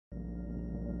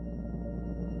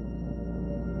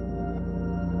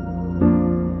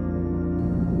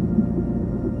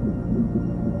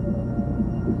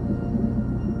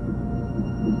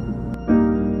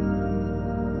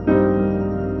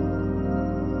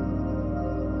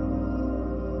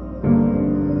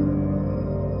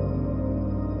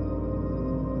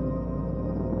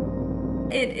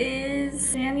It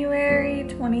is January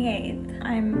 28th.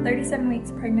 I'm 37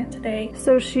 weeks pregnant today.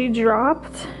 So she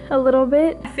dropped a little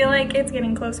bit. I feel like it's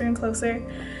getting closer and closer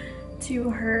to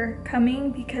her coming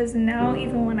because now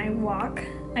even when I walk,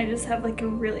 I just have like a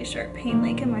really sharp pain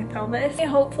like in my pelvis.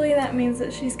 Hopefully that means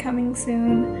that she's coming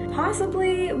soon,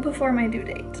 possibly before my due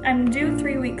date. I'm due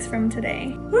 3 weeks from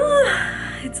today.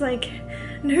 It's like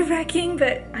nerve-wracking,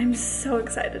 but I'm so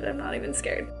excited. I'm not even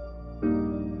scared.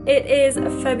 It is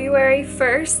February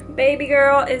 1st. Baby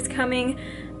girl is coming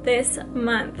this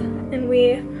month and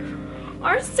we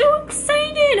are so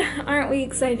excited. Aren't we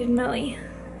excited, Millie?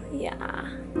 Yeah.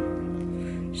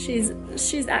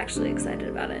 She's actually excited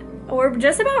about it. We're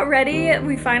just about ready.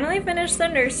 We finally finished the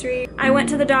nursery. I went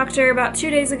to the doctor about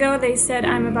 2 days ago. They said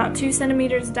I'm about 2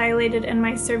 centimeters dilated and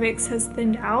my cervix has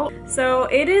thinned out. So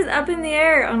it is up in the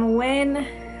air on when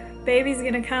baby's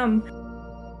gonna come.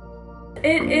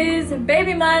 It is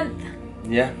baby month.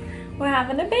 Yeah. We're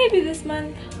having a baby this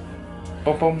month.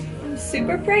 Boom, boom. I'm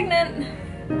super pregnant.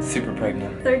 Super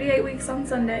pregnant. 38 weeks on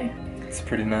Sunday. It's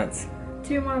pretty nuts.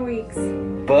 2 more weeks.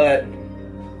 But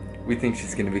we think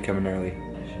she's gonna be coming early.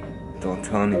 Don't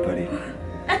tell anybody.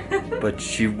 But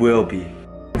she will be.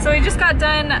 So we just got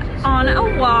done on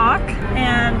a walk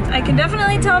and I can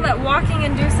definitely tell that walking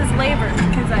induces labor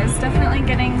because I was definitely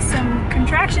getting some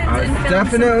contractions and feeling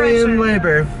definitely some pressure. in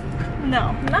labor.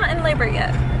 No, not in labor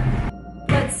yet.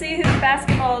 Let's see whose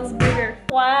basketball is bigger.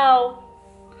 Wow.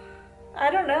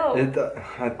 I don't know.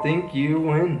 I think you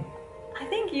win. I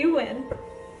think you win.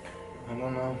 I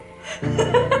don't know.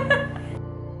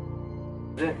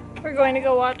 We're going to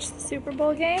go watch the Super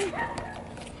Bowl game.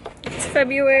 It's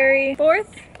February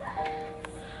 4th.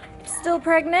 Still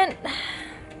pregnant.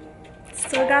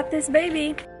 Still got this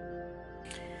baby.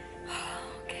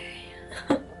 Okay.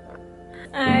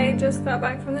 I just got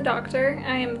back from the doctor.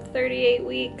 I am 38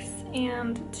 weeks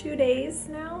and 2 days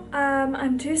now.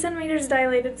 I'm 2 centimeters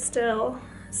dilated still,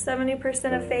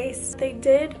 70% effaced. They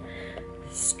did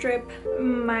strip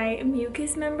my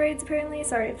mucous membranes apparently.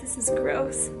 Sorry if this is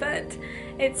gross, but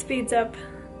it speeds up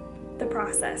the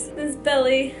process. This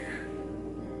belly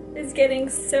is getting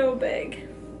so big.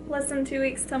 Less than 2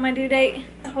 weeks till my due date.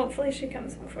 Hopefully she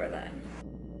comes before that.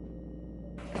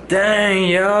 Dang,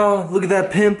 yo, look at that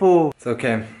pimple. It's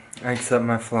okay, I accept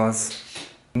my flaws.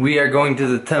 We are going to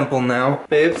the temple now.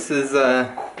 Babes is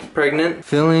pregnant,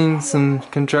 feeling some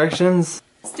contractions.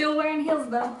 Still wearing heels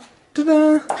though.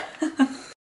 Ta-da!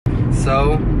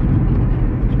 So,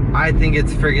 I think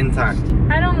it's friggin' time.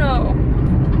 I don't know.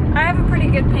 I have a pretty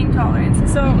good pain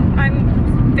tolerance, so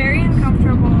I'm very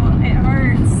uncomfortable. It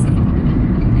hurts.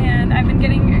 And I've been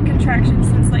getting contractions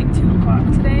since like 2 o'clock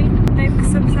today. They've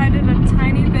subsided a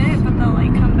tiny bit, but they'll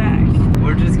like come back.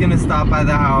 We're just gonna stop by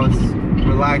the house,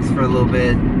 relax for a little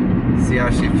bit, see how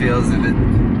she feels, if it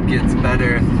gets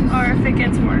better. Or if it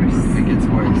gets worse. If it gets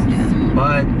worse. Yeah.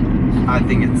 But, I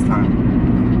think it's time.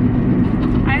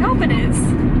 I hope it is.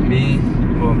 Me?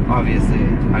 Well, obviously,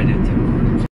 I do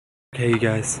too. Okay, you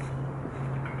guys.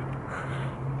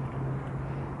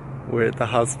 We're at the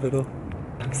hospital.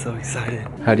 I'm so excited.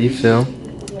 How do you feel?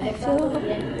 I feel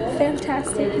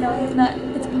fantastic knowing that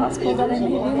it's possible that I may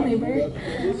be in labor.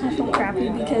 I feel crappy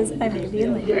because I may be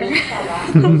in labor.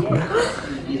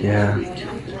 Yeah,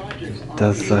 it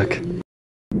does suck.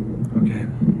 Okay,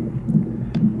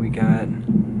 we got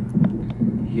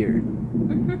here.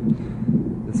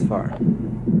 This far.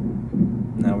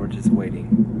 Now we're just waiting.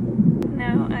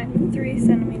 Now I'm 3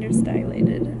 centimeters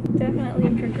dilated. Definitely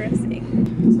progressing.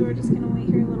 So we're just gonna wait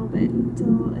here a little bit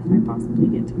until if I possibly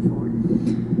get to 4.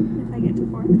 If I get to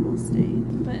 4, then we'll stay.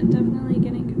 But definitely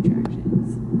getting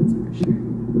contractions, that's for sure.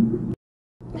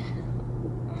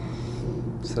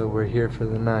 So we're here for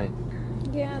the night.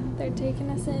 Yeah, they're taking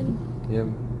us in. Yep,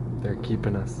 they're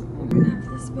keeping us. We're gonna have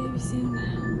this baby soon.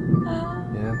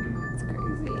 Yeah. It's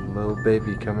crazy. Little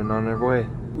baby coming on her way.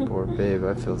 Poor babe,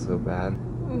 I feel so bad.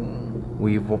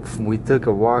 We took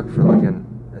a walk for like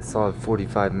a solid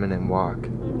 45-minute walk.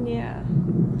 Yeah.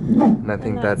 And I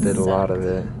think that did a lot of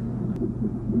it.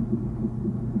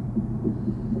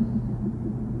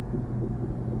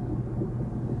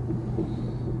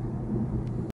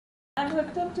 I'm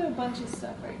hooked up to a bunch of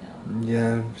stuff right now.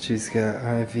 Yeah, she's got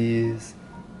IVs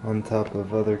on top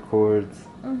of other cords.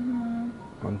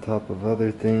 On top of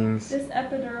other things. This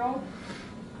epidural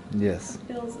Yes.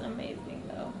 feels amazing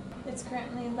though. It's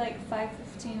currently like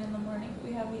 5:15 in the morning.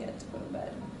 We have yet to go to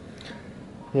bed.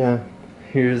 Yeah,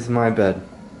 here's my bed.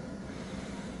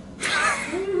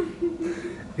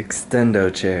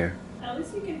 Extendo chair. At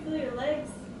least you can feel your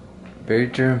legs. Very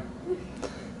true.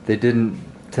 They didn't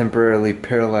temporarily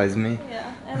paralyze me.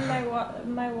 Yeah, and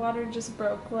My water just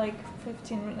broke like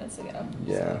 15 minutes ago.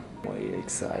 Yeah, way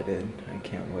excited. I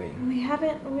can't wait.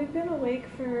 We've been awake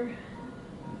for...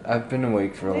 I've been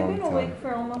awake for a long time. We've been awake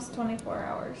for almost 24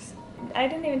 hours. I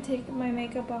didn't even take my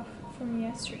makeup off from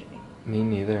yesterday. Me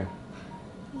neither.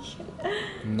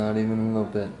 Not even a little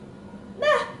bit.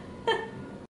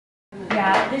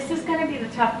 Yeah, this is going to be the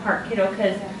tough part, kiddo,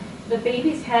 because the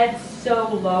baby's head's so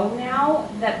low now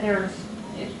that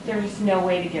there's no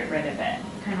way to get rid of it.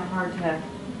 It's kind of hard to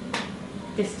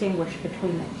distinguish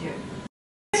between the two.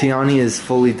 Tiani is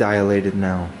fully dilated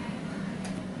now,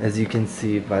 as you can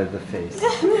see by the face.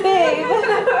 Babe!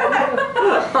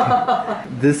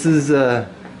 This is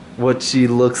what she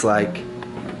looks like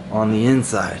on the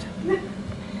inside.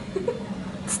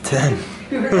 It's 10.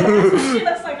 She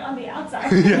looks like on the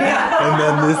outside. Yeah. And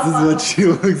then this is what she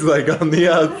looks like on the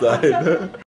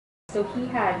outside. So he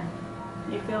had...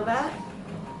 You feel that?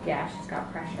 Yeah, she's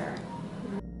got pressure.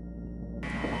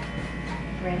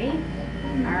 Ready?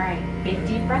 All right, big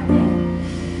deep breath in.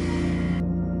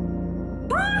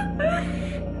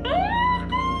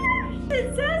 It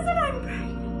says that I'm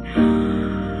pregnant.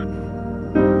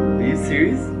 Are you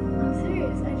serious? I'm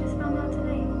serious. I just found out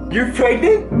today. You're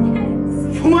pregnant?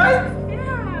 Yes. What?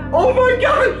 Yeah. Oh my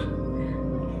gosh!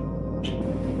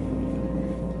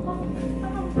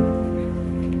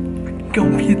 Go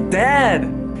be a dad!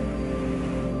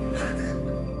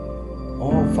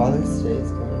 Oh, Father's Day is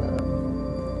coming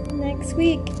up. Next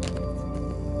week.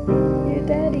 Your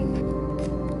daddy.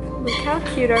 Look how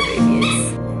cute our baby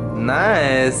is.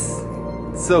 Nice!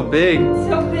 So big.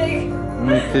 So big.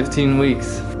 Only 15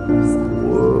 weeks.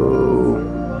 Whoa.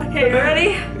 Okay, you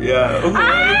ready? Yeah.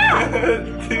 Ah!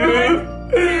 1,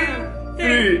 2,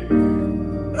 3.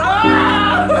 Ah!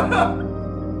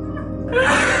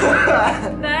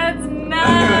 That's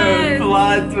nuts.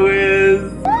 Plot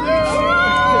twist.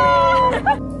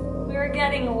 We're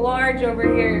getting large over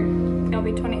here. I'll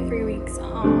be 23 weeks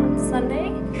on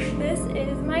Sunday. This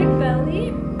is my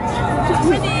belly.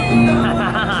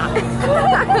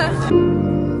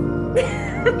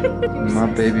 My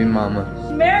baby mama.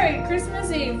 Merry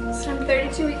Christmas Eve. I'm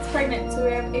 32 weeks pregnant, so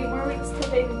we have 8 more weeks till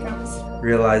baby comes.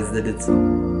 Realize that it's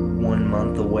 1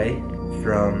 month away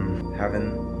from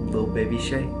having little baby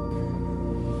Shay.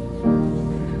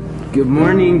 Good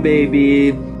morning,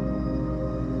 baby.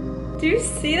 Do you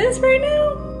see this right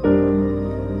now?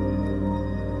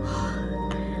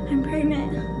 I'm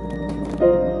pregnant.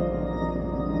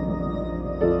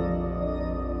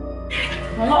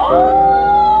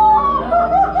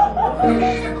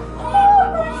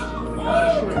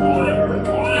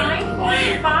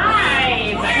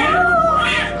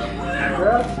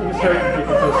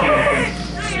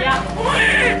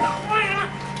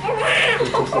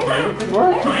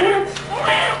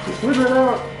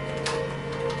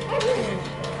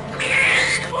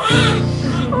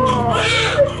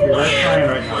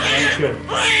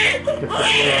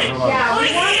 Yeah, we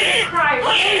want you to cry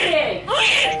really big.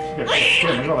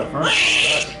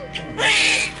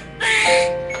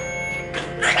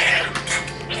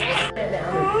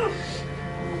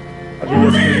 I'll do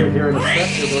this video here in a sec.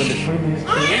 You're going between these two.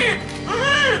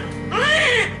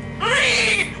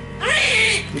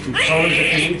 You can pose if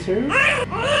you need to.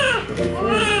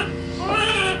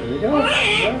 There you go.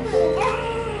 Yes.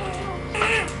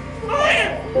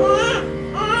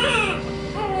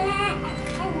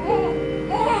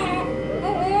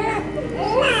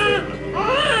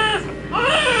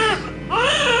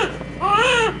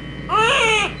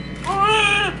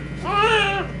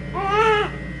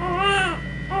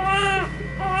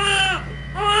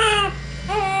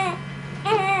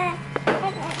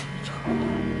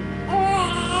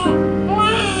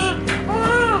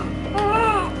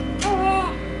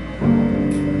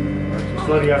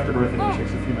 Slowly after birth, and it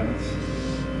takes a few minutes.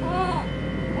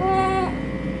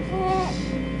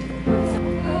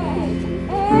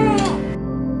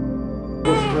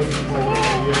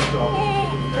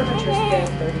 Temperature's good,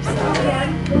 37. Yeah,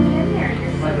 put it in there.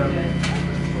 You're so good.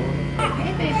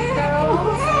 Hey, baby girl.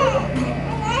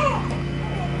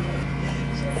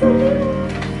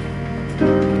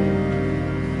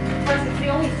 Of course, it's the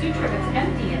only suture that's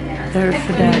empty in there. Third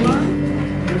for daddy.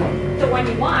 The one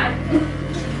you want.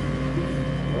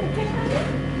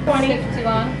 20. Too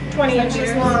long. 20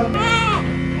 inches long.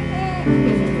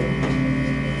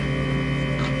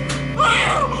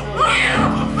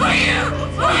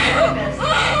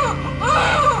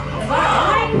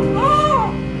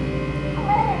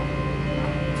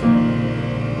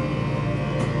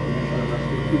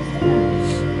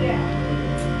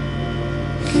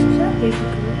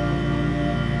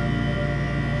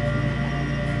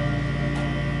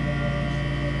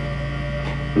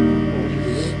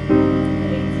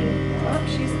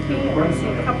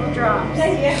 Take a couple drops.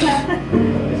 Yeah.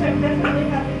 Which I'm definitely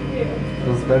happy to do.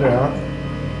 Feels better, huh?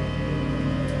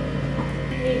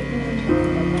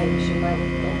 She might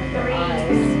have her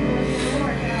eyes.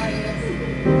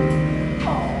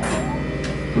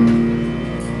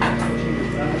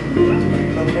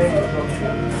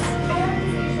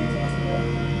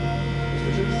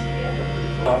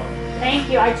 Thank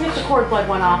you. I took the cord blood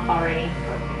one off already.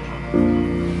 Oh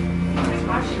my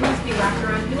gosh, she must be wrapped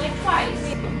around you like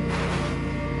twice.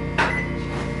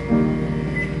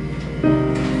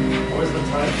 What is the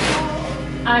time?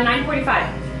 9:45.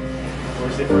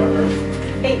 Where's the forever?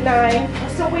 8-9. We're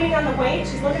still waiting on the weight.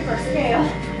 She's looking for a scale.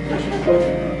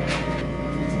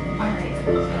 Alright.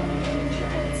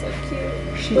 So cute.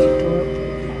 She's cute.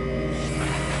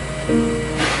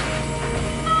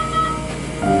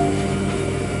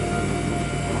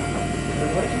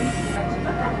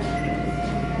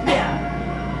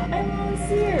 Yeah. I want to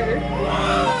see her.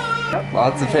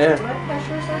 Lots of hair. Blood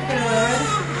pressures are good.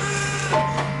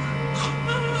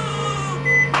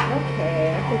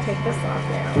 Okay, I can take this off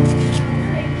now.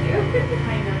 Thank you.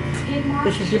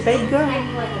 This is your big girl.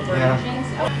 Yeah.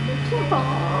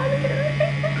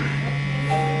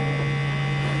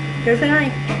 Here's an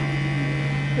eye.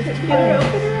 Get her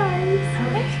open her eyes.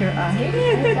 Her eyes.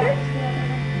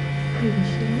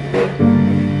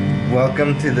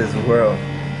 Welcome to this world.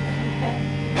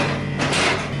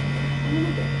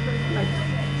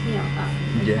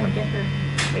 Yeah. Get her.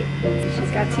 Wait,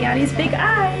 she's got Tiani's big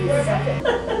eyes.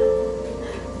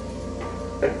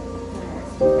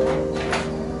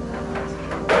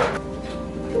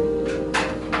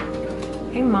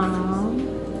 Hey, Mom.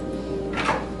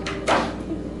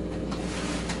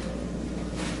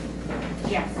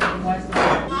 Yes, it was.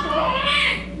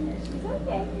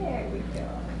 Okay, there we go.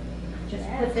 Just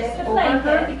put this over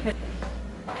her because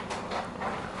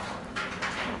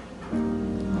Hey,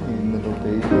 little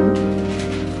baby.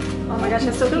 Oh my gosh,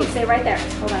 that's so cute. Stay right there.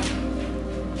 Hold on.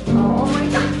 Oh my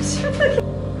gosh.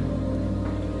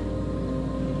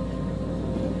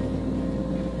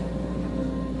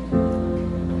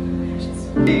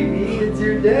 Baby, it's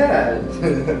your dad.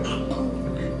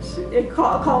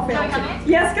 Call family.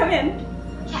 Yes, come in.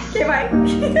 Okay, bye.